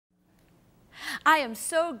I am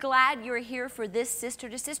so glad you're here for this Sister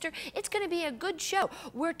to Sister. It's going to be a good show.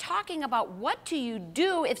 We're talking about what do you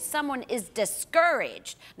do if someone is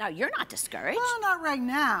discouraged. Now, you're not discouraged. Well, not right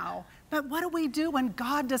now. But what do we do when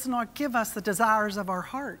God does not give us the desires of our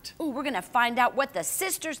heart? Ooh, we're going to find out what the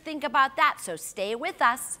sisters think about that, so stay with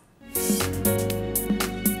us.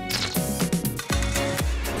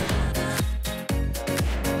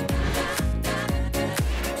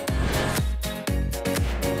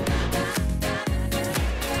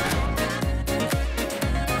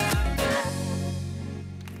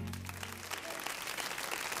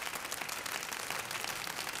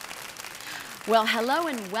 Well, hello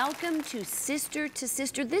and welcome to Sister to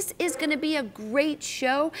Sister. This is going to be a great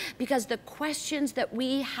show because the questions that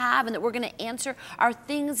we have and that we're going to answer are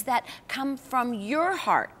things that come from your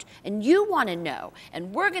heart and you want to know,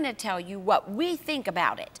 and we're going to tell you what we think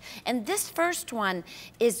about it. And this first one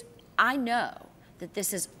is, I know that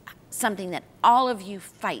this is something that all of you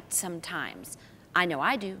fight sometimes. I know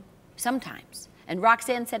I do, sometimes. And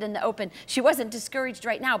Roxanne said in the open, she wasn't discouraged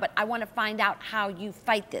right now, but I want to find out how you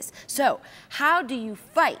fight this. So, how do you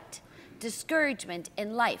fight discouragement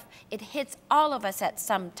in life? It hits all of us at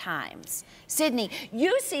some times. Sydney,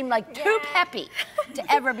 you seem like too peppy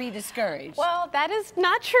to ever be discouraged. Well, that is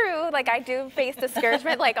not true. Like, I do face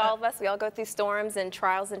discouragement like all of us. We all go through storms and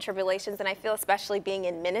trials and tribulations, and I feel, especially being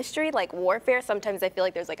in ministry, like warfare, sometimes I feel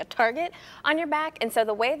like there's like a target on your back. And so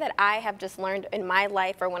the way that I have just learned in my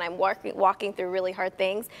life, or when I'm walking through really hard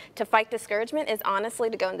things, to fight discouragement is honestly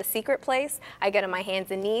to go in the secret place. I get on my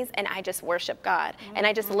hands and knees and I just worship God. And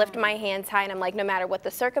I just lift my hands high, and I'm like, no matter what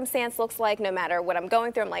the circumstance looks like, no matter what I'm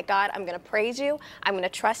going through, I'm like, God, I'm going to praise you. I'm going to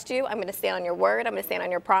trust you. I'm going to stand on your word. I'm going to stand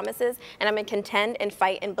on your promises, and I'm going to contend and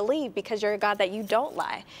fight and believe, because you're a God that you don't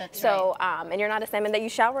lie. That's right. right. And you're not a Simon that you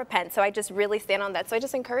shall repent. So I just really stand on that. So I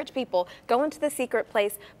just encourage people, go into the secret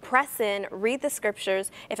place, press in, read the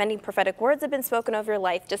scriptures. If any prophetic words have been spoken over your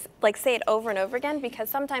life, just like say it over and over again, because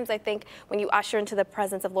sometimes I think when you usher into the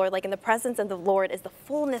presence of Lord, like in the presence of the Lord is the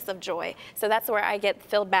fullness of joy. So that's where I get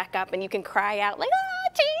filled back up, and you can cry out like, oh,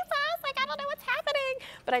 Jesus, like I don't know what's happening.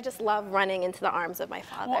 But I just love running into the arms of my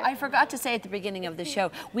Father. Well, I forgot to say at the beginning of the show,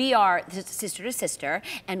 we are Sister to Sister,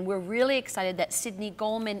 and we're really excited that Sydney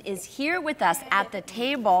Goldman is here with us at the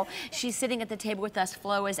table. She's sitting at the table with us.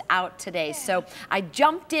 Flo is out today. So I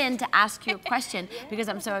jumped in to ask you a question because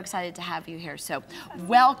I'm so excited to have you here. So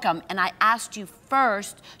welcome, and I asked you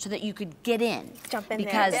first so that you could get in. Jump in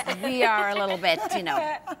because there. we are a little bit, you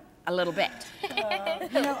know, a little bit.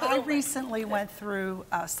 You know, I recently went through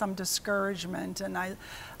some discouragement, and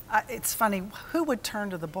it's funny, who would turn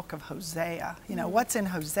to the book of Hosea? You know, what's in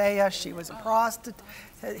Hosea? She was a prostitute,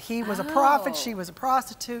 he was a prophet, she was a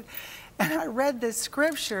prostitute. And I read this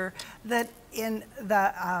scripture that in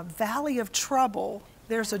the valley of trouble,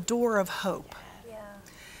 there's a door of hope. Yeah.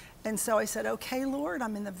 And so I said, okay, Lord,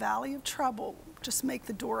 I'm in the valley of trouble, just make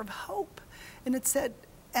the door of hope. And it said,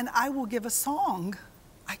 and I will give a song.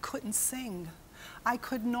 I couldn't sing. I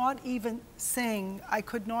could not even sing. I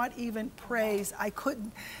could not even praise. I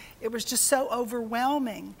couldn't. It was just so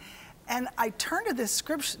overwhelming. And I turned to this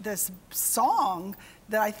scripture, this song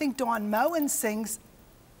that I think Dawn Moen sings,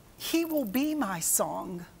 He Will Be My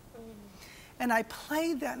Song. And I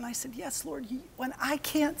played that, and I said, yes, Lord, when I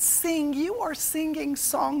can't sing, you are singing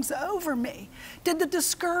songs over me. Did the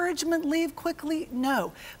discouragement leave quickly?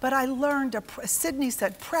 No. But I learned, Sydney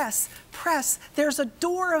said, press, press. There's a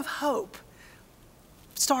door of hope.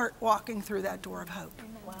 Start walking through that door of hope.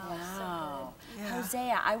 Wow. Yeah.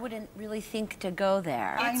 Hosea, I wouldn't really think to go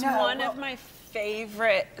there. It's one of my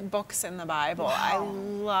favorite books in the Bible. Wow. I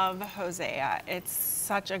love Hosea. It's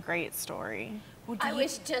such a great story. Well, I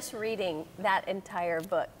was just reading that entire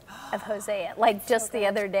book of Hosea, like just the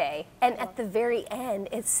other day. And at the very end,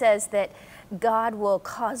 it says that God will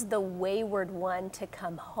cause the wayward one to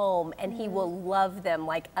come home, and he will love them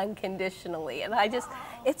like unconditionally. And I just,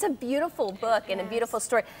 it's a beautiful book and a beautiful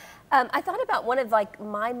story. I thought about one of like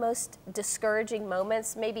my most discouraging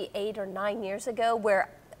moments, maybe 8 or 9 years ago, where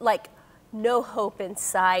like no hope in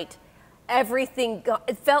sight, everything,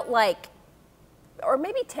 it felt like, or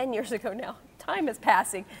maybe 10 years ago now. Time is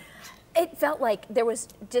passing. It felt like there was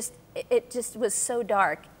just, it just was so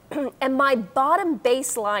dark. And my bottom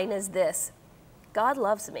baseline is this: God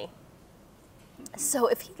loves me. So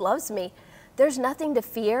if he loves me, there's nothing to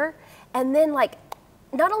fear. And then like,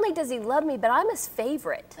 not only does he love me, but I'm his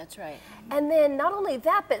favorite. That's right. And then not only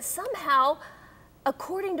that, but somehow,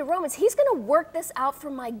 according to Romans, he's gonna work this out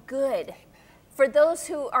for my good, for those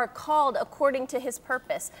who are called according to his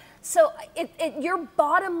purpose. So your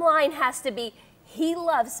bottom line has to be, he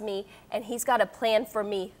loves me, and he's got a plan for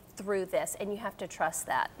me through this, and you have to trust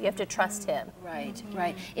that. You have to trust him. Right,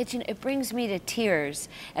 right. It's, it brings me to tears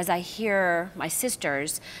as I hear my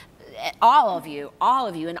sisters, all of you,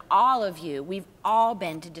 and all of you, we've all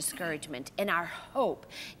been to discouragement, and our hope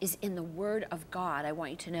is in the Word of God. I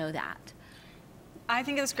want you to know that. I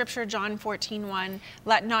think of the scripture, John 14:1,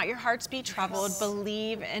 let not your hearts be troubled,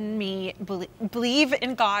 believe in me, believe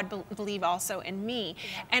in God, believe also in me.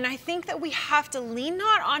 Yeah. And I think that we have to lean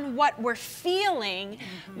not on what we're feeling,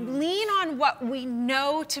 lean on what we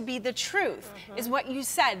know to be the truth, is what you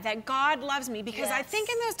said, that God loves me. Because I think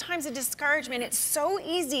in those times of discouragement, it's so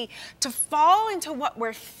easy to fall into what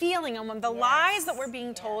we're feeling and the lies that we're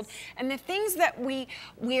being told and the things that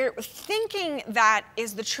we're thinking that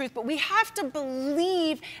is the truth, but we have to believe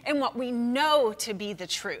in what we know to be the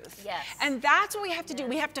truth. Yes. And that's what we have to do.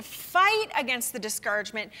 We have to fight against the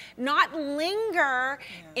discouragement, not linger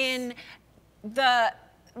in the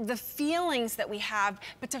feelings that we have,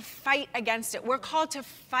 but to fight against it. We're called to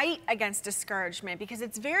fight against discouragement because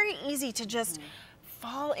it's very easy to just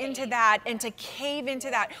fall into that and to cave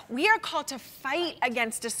into that. We are called to fight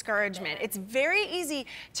against discouragement. It's very easy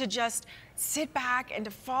to just sit back and to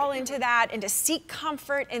fall into that and to seek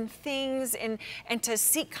comfort in things and to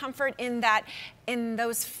seek comfort in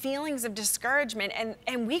those feelings of discouragement.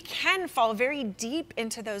 And we can fall very deep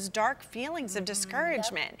into those dark feelings of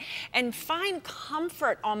discouragement and find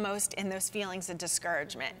comfort almost in those feelings of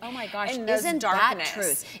discouragement. Oh my gosh, isn't that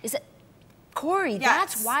truth? Is it? Corey,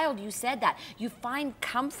 that's wild you said that. You find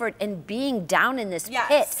comfort in being down in this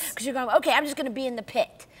pit because you're going, okay, I'm just going to be in the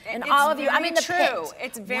pit. And all of you, I'm in the pit.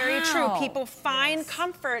 It's very true. People find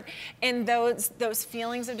comfort in those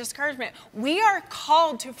feelings of discouragement. We are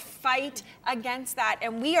called to fight against that,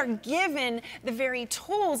 and we are given the very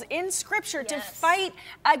tools in Scripture to fight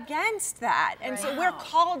against that. And so we're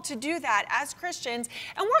called to do that as Christians,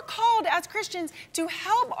 and we're called as Christians to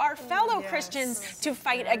help our fellow Christians to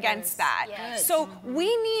fight against that. So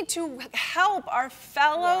we need to help our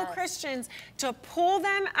fellow Christians to pull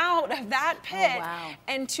them out of that pit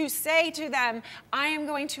and to say to them, I am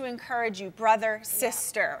going to encourage you, brother,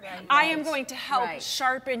 sister. I am going to help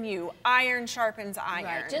sharpen you. Iron sharpens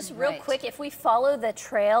iron. Just real quick, if we follow the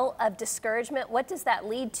trail of discouragement, what does that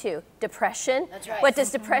lead to? Depression. What does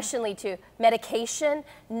depression lead to? Medication,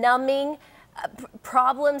 numbing,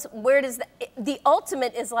 problems. Where does the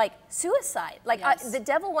ultimate is like suicide. Like the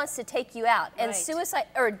devil wants to take you out, and suicide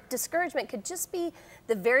or discouragement could just be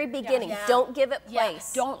the very beginning. Don't give it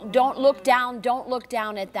place. Don't look down. Don't look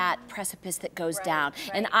down at that precipice that goes down.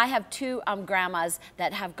 And I have two grandmas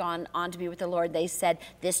that have gone on to be with the Lord. They said,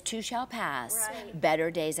 "This too shall pass.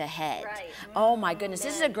 Better days ahead." Oh my goodness,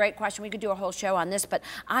 this is a great question. We could do a whole show on this, but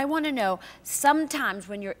I want to know. Sometimes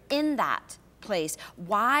when you're in that place,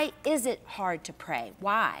 why is it hard to pray?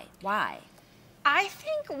 Why? I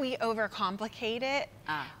think we overcomplicate it.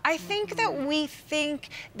 I think that we think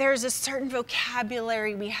there's a certain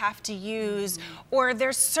vocabulary we have to use, or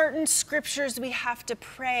there's certain scriptures we have to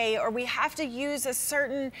pray, or we have to use a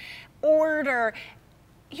certain order.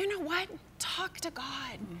 You know what? Talk to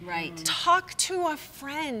God. Talk to a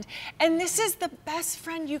friend. And this is the best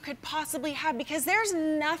friend you could possibly have, because there's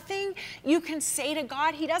nothing you can say to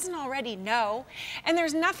God He doesn't already know. And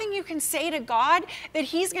there's nothing you can say to God that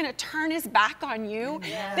He's going to turn His back on you.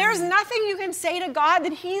 There's nothing you can say to God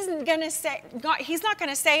that He's not going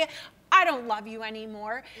to say, I don't love you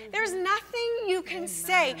anymore. There's nothing you can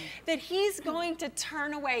say that He's going to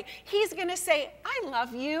turn away. He's going to say, I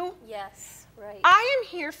love you. I am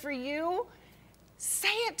here for you. Say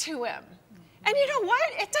it to Him. And you know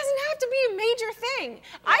what? It doesn't have to be a major thing.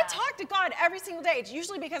 I talk to God every single day. It's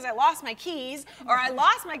usually because I lost my keys, or I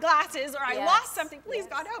lost my glasses, or I lost something. Please,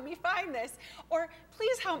 God, help me find this. Or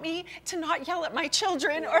please help me to not yell at my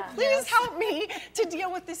children, or please help me to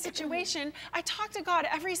deal with this situation. I talk to God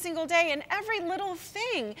every single day and every little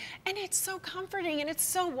thing, and it's so comforting and it's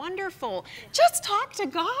so wonderful. Just talk to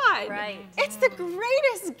God. It's the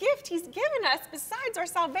greatest gift He's given us besides our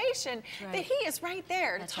salvation, that He is right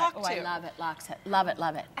there to talk to. I love it, Loxa. Love it,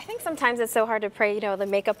 love it. I think sometimes it's so hard to pray, you know, the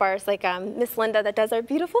makeup artist like Miss Linda that does our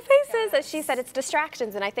beautiful faces, as she said, it's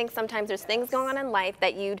distractions. And I think sometimes there's things going on in life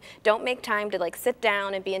that you don't make time to like sit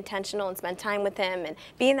down and be intentional and spend time with Him and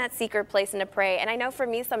be in that secret place and to pray. And I know for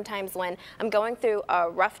me sometimes when I'm going through a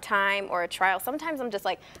rough time or a trial, sometimes I'm just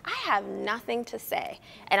like, I have nothing to say.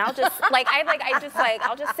 And I'll just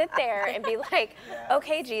I'll just sit there and be like,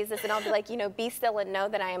 okay, Jesus. And I'll be like, you know, be still and know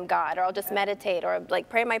that I am God. Or I'll just meditate, or like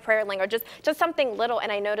pray my prayer language, or just something little.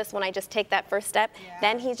 And I notice when I just take that first step,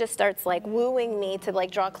 then He just starts like wooing me to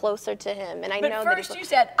like draw closer to Him. And I know that you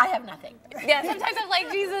said, I have nothing. Yeah, sometimes I'm like,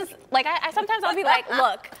 Jesus, like sometimes I'll be like, like,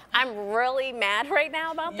 look, I'm really mad right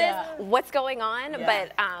now about this. What's going on?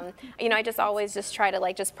 But, you know, I just always just try to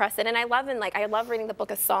like just press it. And I love reading the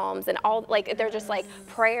book of Psalms and all, like, they're just like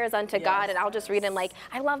prayers unto God. And I'll just read them. Like,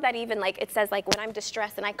 I love that even like it says like when I'm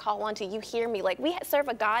distressed and I call on to you, hear me. Like we serve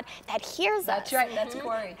a God that hears us. That's right. That's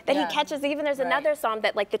Corey. That he catches, even there's another psalm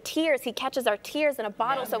that like the tears, he catches our tears in a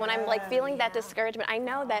bottle. So when I'm like feeling that discouragement, I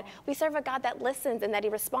know that we serve a God that listens and that he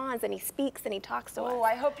responds and he speaks and he talks to us. Oh,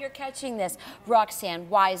 I hope you're catching this. Roxanne,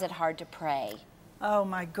 why is it hard to pray? Oh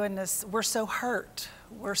my goodness, we're so hurt.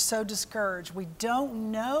 We're so discouraged. We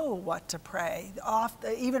don't know what to pray.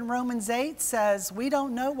 Even Romans 8 says we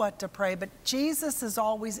don't know what to pray, but Jesus is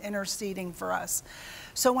always interceding for us.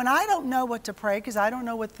 So when I don't know what to pray, because I don't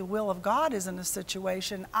know what the will of God is in a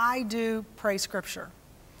situation, I do pray scripture.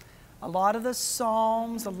 A lot of the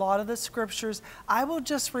Psalms, a lot of the scriptures, I will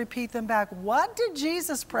just repeat them back. What did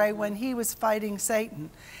Jesus pray when he was fighting Satan?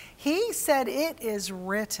 He said, "It is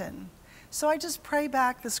written." So I just pray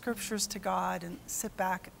back the scriptures to God and sit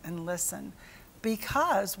back and listen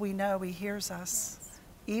because we know he hears us.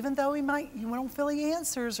 Even though we don't feel he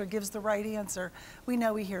answers or gives the right answer, we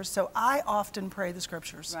know he hears. So I often pray the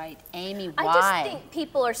scriptures. Right. Amy, why? I just think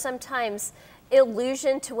people are sometimes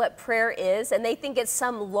illusioned to what prayer is, and they think it's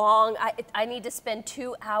some long, I need to spend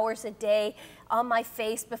 2 hours a day on my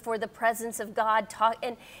face before the presence of God,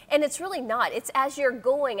 and it's really not. It's as you're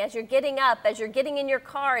going, as you're getting up, as you're getting in your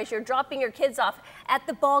car, as you're dropping your kids off at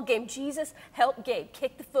the ball game. Jesus, help Gabe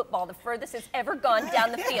kick the football the furthest it's ever gone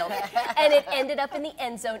down the field. And it ended up in the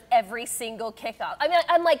end zone every single kickoff. I mean,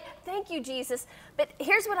 I'm like, thank you, Jesus. But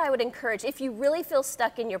here's what I would encourage. If you really feel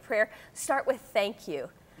stuck in your prayer, start with thank you.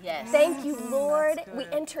 Yes. Thank you, Lord. We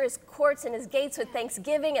enter his courts and his gates with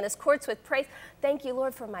thanksgiving and his courts with praise. Thank you,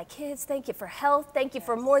 Lord, for my kids. Thank you for health. Thank you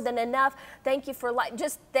for more than enough. Thank you for life.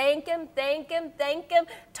 Just thank him, thank him, thank him.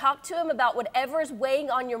 Talk to him about whatever is weighing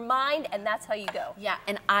on your mind, and that's how you go. Yeah,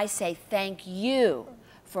 and I say thank you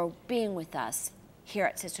for being with us here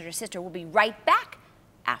at Sister to Sister. We'll be right back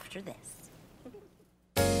after this.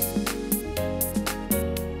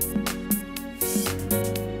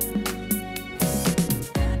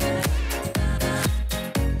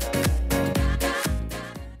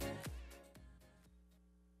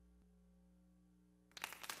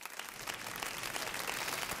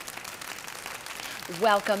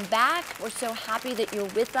 Welcome back. We're so happy that you're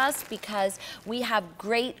with us because we have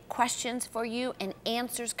great questions for you and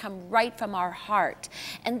answers come right from our heart.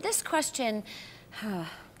 And this question,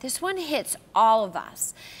 this one hits all of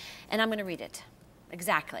us. And I'm going to read it.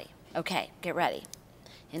 Exactly. Okay, get ready.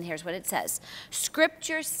 And here's what it says.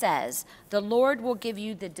 Scripture says the Lord will give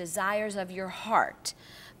you the desires of your heart.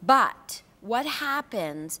 But what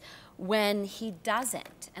happens when he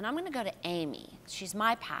doesn't? And I'm going to go to Amy. She's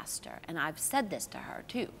my pastor, and I've said this to her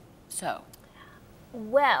too. So,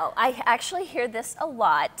 well, I actually hear this a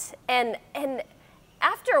lot, and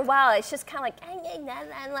after a while, it's just kind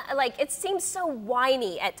of like it seems so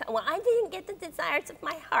whiny at times. Well, I didn't get the desires of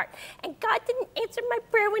my heart, and God didn't answer my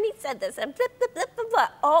prayer when he said this, and blah, blah, blah, blah,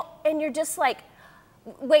 blah. And you're just like,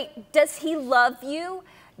 wait, does he love you?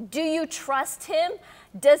 Do you trust him?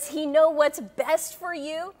 Does he know what's best for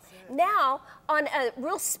you? Now, on a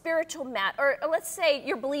real spiritual matter, or let's say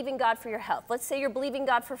you're believing God for your health. Let's say you're believing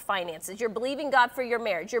God for finances. You're believing God for your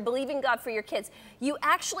marriage. You're believing God for your kids. You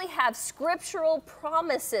actually have scriptural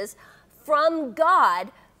promises from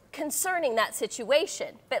God concerning that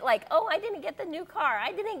situation. But like, oh, I didn't get the new car.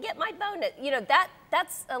 I didn't get my bonus. You know,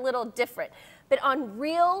 that's a little different. But on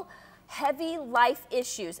real heavy life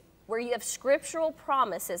issues, where you have scriptural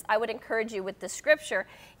promises, I would encourage you with the scripture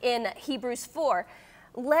in Hebrews 4,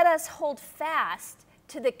 let us hold fast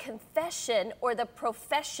to the confession or the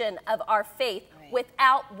profession of our faith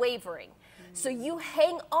without wavering. So you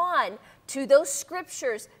hang on to those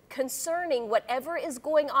scriptures concerning whatever is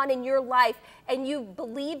going on in your life, and you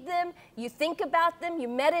believe them, you think about them, you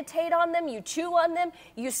meditate on them, you chew on them,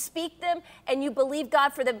 you speak them, and you believe God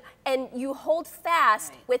for them, and you hold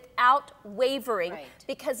fast without wavering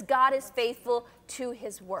because God is faithful to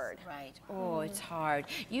his word. Right. Oh, it's hard.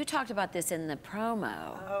 You talked about this in the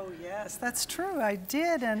promo. Oh, yes, that's true. I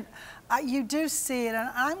did, and you do see it, and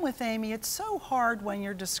I'm with Amy. It's so hard when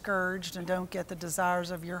you're discouraged and don't get the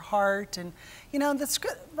desires of your heart, and you know,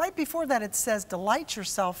 right before that it says, delight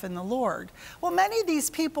yourself in the Lord. Well, many of these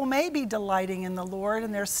people may be delighting in the Lord,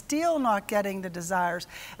 and they're still not getting the desires.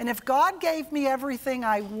 And if God gave me everything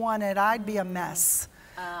I wanted, I'd be a mess.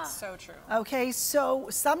 So true. Okay, so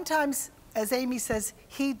sometimes, as Amy says,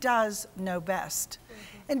 he does know best.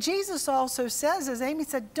 And Jesus also says, as Amy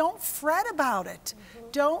said, don't fret about it.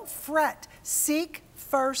 Don't fret. Seek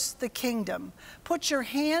first the kingdom. Put your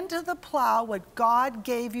hand to the plow, what God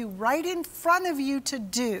gave you right in front of you to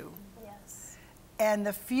do. Yes. And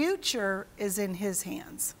the future is in his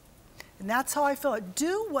hands. And that's how I feel it.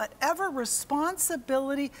 Do whatever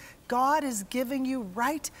responsibility God is giving you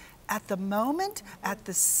right at the moment, at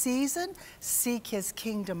the season. Seek his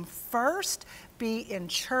kingdom first. Be in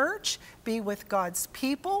church. Be with God's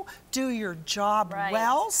people. Do your job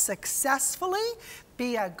well, successfully.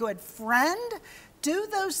 Be a good friend. Do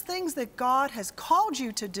those things that God has called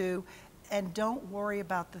you to do, and don't worry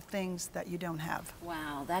about the things that you don't have.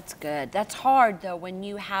 Wow, that's good. That's hard, though, when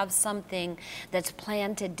you have something that's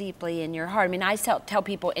planted deeply in your heart. I mean, I tell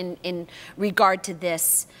people in regard to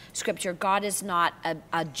this scripture, God is not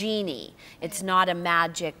a genie. It's not a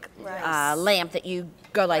magic lamp that you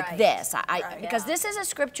go like this. Because this is a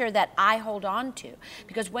scripture that I hold on to.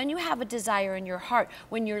 Because when you have a desire in your heart,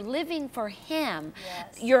 when you're living for him,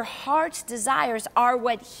 your heart's desires are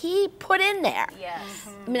what he put in there. Yes.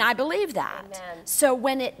 I mean, I believe that. Amen. So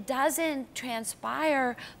when it doesn't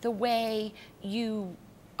transpire the way you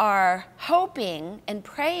are hoping and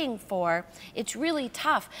praying for, it's really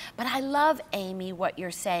tough. But I love, Amy, what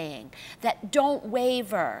you're saying, that don't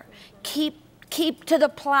waver. Keep to the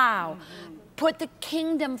plow. Put the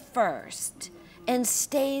kingdom first and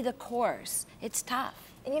stay the course. It's tough.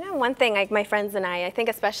 You know, one thing, like my friends and I think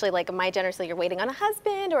especially like my generation, you're waiting on a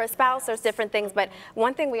husband or a spouse, there's different things, but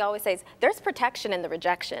one thing we always say is there's protection in the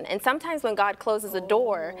rejection. And sometimes when God closes a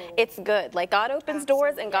door, it's good. Like God opens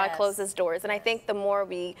doors and God closes doors. And I think the more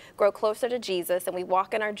we grow closer to Jesus and we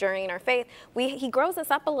walk in our journey and our faith, he grows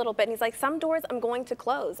us up a little bit. And he's like, some doors I'm going to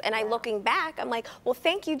close. And I looking back, I'm like, well,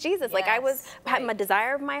 thank you, Jesus. Like I had my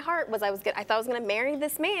desire of my heart was I thought I was going to marry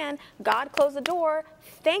this man. God closed the door.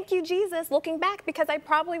 Thank you, Jesus, looking back, because I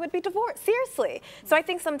probably would be divorced, seriously. So I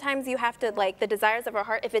think sometimes you have to, like, the desires of our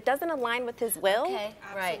heart, if it doesn't align with his will,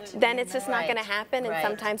 then it's just not going to happen. And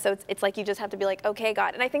sometimes, so it's like you just have to be like, okay,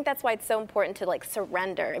 God. And I think that's why it's so important to, like,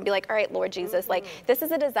 surrender and be like, all right, Lord Jesus, like, this is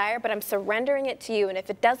a desire, but I'm surrendering it to you. And if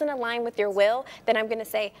it doesn't align with your will, then I'm going to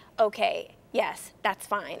say, okay, yes, that's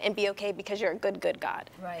fine, and be okay because you're a good God.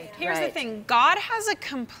 Here's the thing. God has a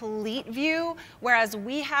complete view, whereas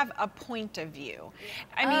we have a point of view.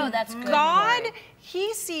 I mean, that's good. God,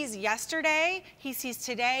 he sees yesterday, he sees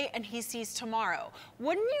today, and he sees tomorrow.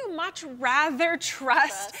 Wouldn't you much rather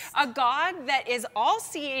trust a God that is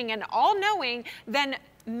all-seeing and all-knowing than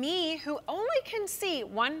me, who only can see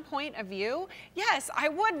one point of view? Yes, I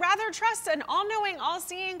would rather trust an all-knowing,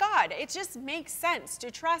 all-seeing God. It just makes sense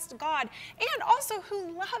to trust God, and also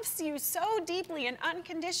who loves you so deeply and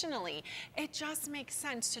unconditionally. It just makes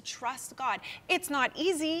sense to trust God. It's not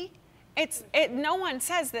easy. No one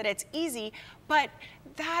says that it's easy, but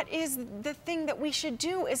that is the thing that we should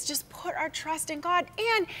do, is just put our trust in God.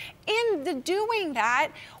 And in the doing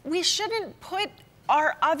that, we shouldn't put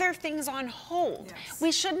our other things on hold.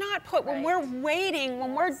 We should not put, when we're waiting,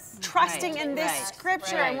 when we're trusting in this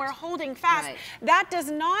scripture and we're holding fast, that does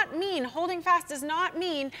not mean, holding fast does not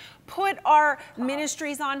mean put our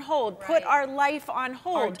ministries on hold, put our life on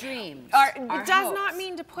hold. Our dreams. It does not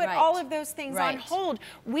mean to put all of those things on hold.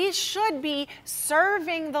 We should be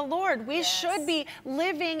serving the Lord. We should be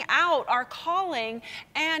living out our calling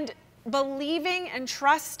and believing and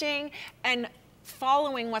trusting and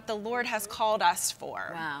following what the Lord has called us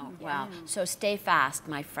for. Wow. So stay fast,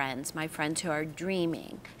 my friends who are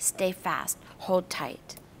dreaming. Stay fast, hold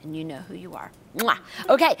tight, and you know who you are. Mwah.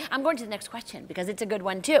 Okay, I'm going to the next question because it's a good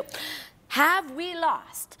one too. Have we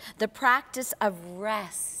lost the practice of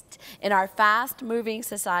rest in our fast-moving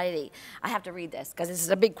society? I have to read this because this is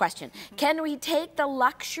a big question. Can we take the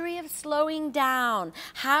luxury of slowing down?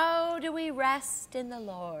 How do we rest in the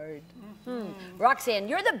Lord? Roxanne,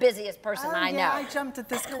 you're the busiest person I know. Yeah, I jumped at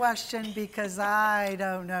this question because I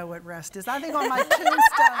don't know what rest is. I think on my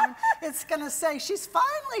tombstone, it's going to say, she's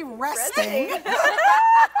finally resting. Here,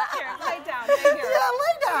 lay down.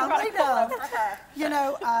 Lay down. You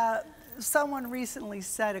know, someone recently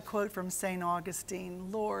said a quote from St.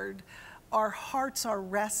 Augustine, Lord, our hearts are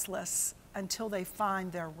restless until they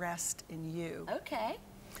find their rest in you. Okay.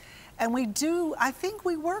 And I think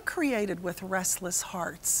we were created with restless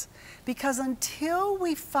hearts, because until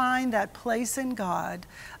we find that place in God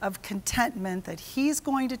of contentment that He's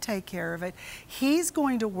going to take care of it, He's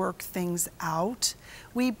going to work things out,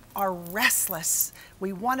 we are restless.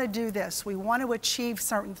 We want to do this. We want to achieve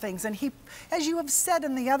certain things. And He, as you have said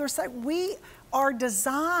on the other side, we are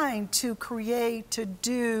designed to create, to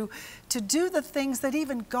do the things that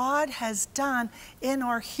even God has done in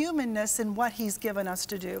our humanness and what He's given us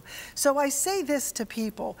to do. So I say this to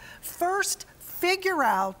people. First, figure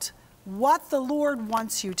out what the Lord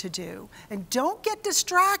wants you to do. And don't get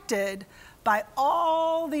distracted by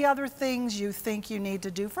all the other things you think you need to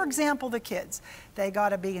do. For example, the kids. They got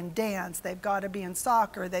to be in dance. They've got to be in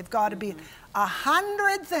soccer. They've got to be in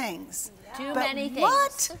 100 things. Too many things.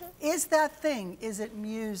 What is that thing? Is it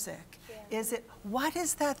music? What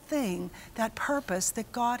is that thing, that purpose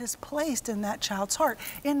that God has placed in that child's heart?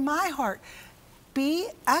 In my heart. Be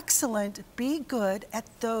excellent, be good at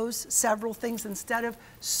those several things instead of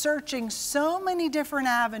searching so many different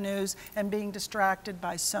avenues and being distracted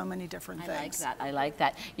by so many different things. I like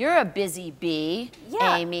that. You're a busy bee,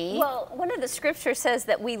 Amy. Well, one of the scriptures says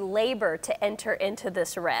that we labor to enter into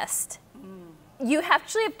this rest. You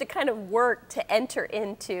actually have to kind of work to enter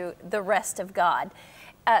into the rest of God.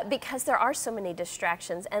 Because there are so many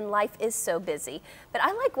distractions and life is so busy. But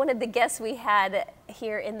I like one of the guests we had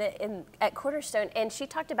here at Cornerstone, and she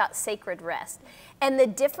talked about sacred rest and the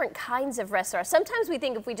different kinds of rest there are. Sometimes we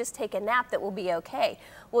think if we just take a nap that we'll be okay.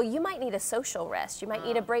 Well, you might need a social rest. You might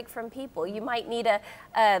need a break from people. You might need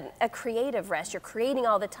a creative rest. You're creating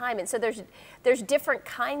all the time. And so there's different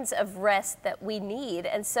kinds of rest that we need.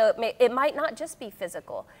 And so it might not just be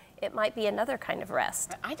physical. It might be another kind of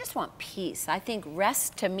rest. I just want peace. I think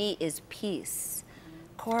rest to me is peace.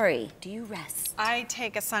 Corey, do you rest? I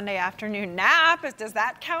take a Sunday afternoon nap. Does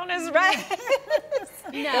that count as rest?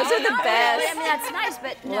 No, those are the best. I mean, that's nice,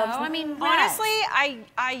 but no, I mean, rest. Honestly,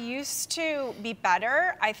 I used to be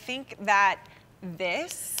better. I think that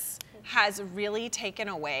this has really taken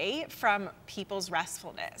away from people's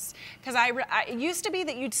restfulness. Because it used to be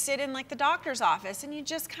that you'd sit in like the doctor's office and you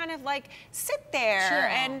just kind of like sit there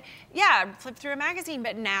and flip through a magazine.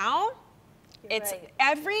 But now it's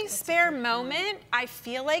every spare moment I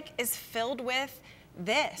feel like is filled with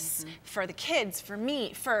this for the kids, for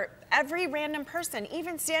me, for every random person,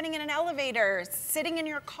 even standing in an elevator, sitting in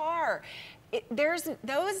your car.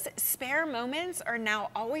 Those spare moments are now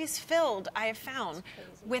always filled, I have found,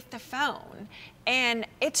 with the phone. And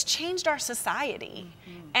it's changed our society.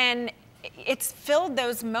 And it's filled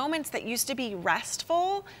those moments that used to be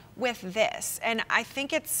restful with this. And I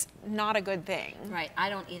think it's not a good thing. Right, I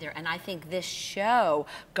don't either. And I think this show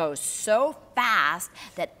goes so fast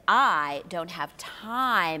that I don't have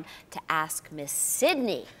time to ask Miss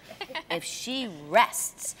Sydney if she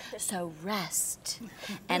rests. So rest.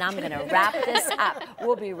 And I'm gonna wrap this up.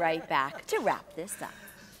 We'll be right back to wrap this up.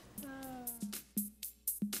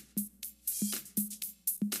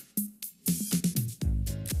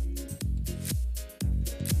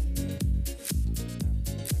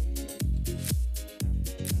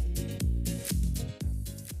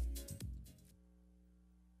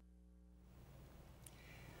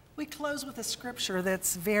 We close with a scripture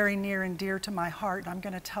that's very near and dear to my heart, and I'm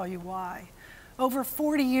going to tell you why. Over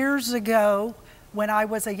 40 years ago, when I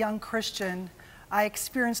was a young Christian, I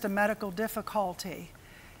experienced a medical difficulty.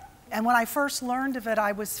 And when I first learned of it,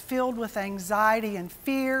 I was filled with anxiety and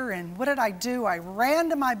fear, and what did I do? I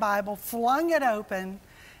ran to my Bible, flung it open,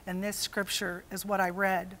 and this scripture is what I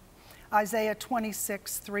read. Isaiah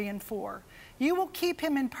 26, 3 and 4. You will keep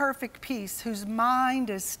him in perfect peace, whose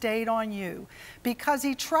mind is stayed on you, because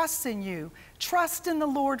he trusts in you. Trust in the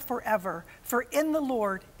Lord forever, for in the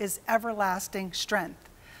Lord is everlasting strength.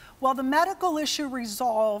 Well, the medical issue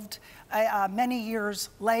resolved many years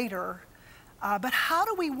later, but how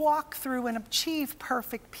do we walk through and achieve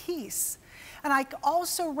perfect peace? And I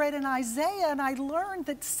also read in Isaiah, and I learned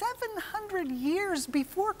that 700 years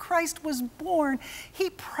before Christ was born,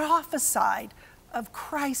 he prophesied of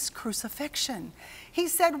Christ's crucifixion. He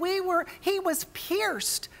said he was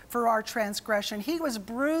pierced for our transgression. He was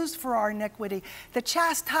bruised for our iniquity. The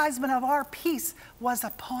chastisement of our peace was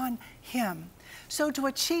upon him. So to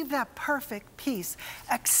achieve that perfect peace,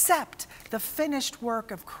 accept the finished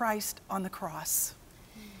work of Christ on the cross.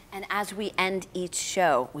 And as we end each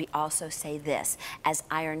show, we also say this: as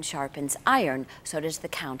iron sharpens iron, so does the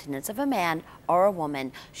countenance of a man or a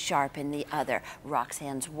woman sharpen the other.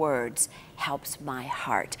 Roxanne's words helps my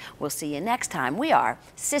heart. We'll see you next time. We are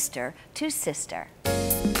Sister to Sister.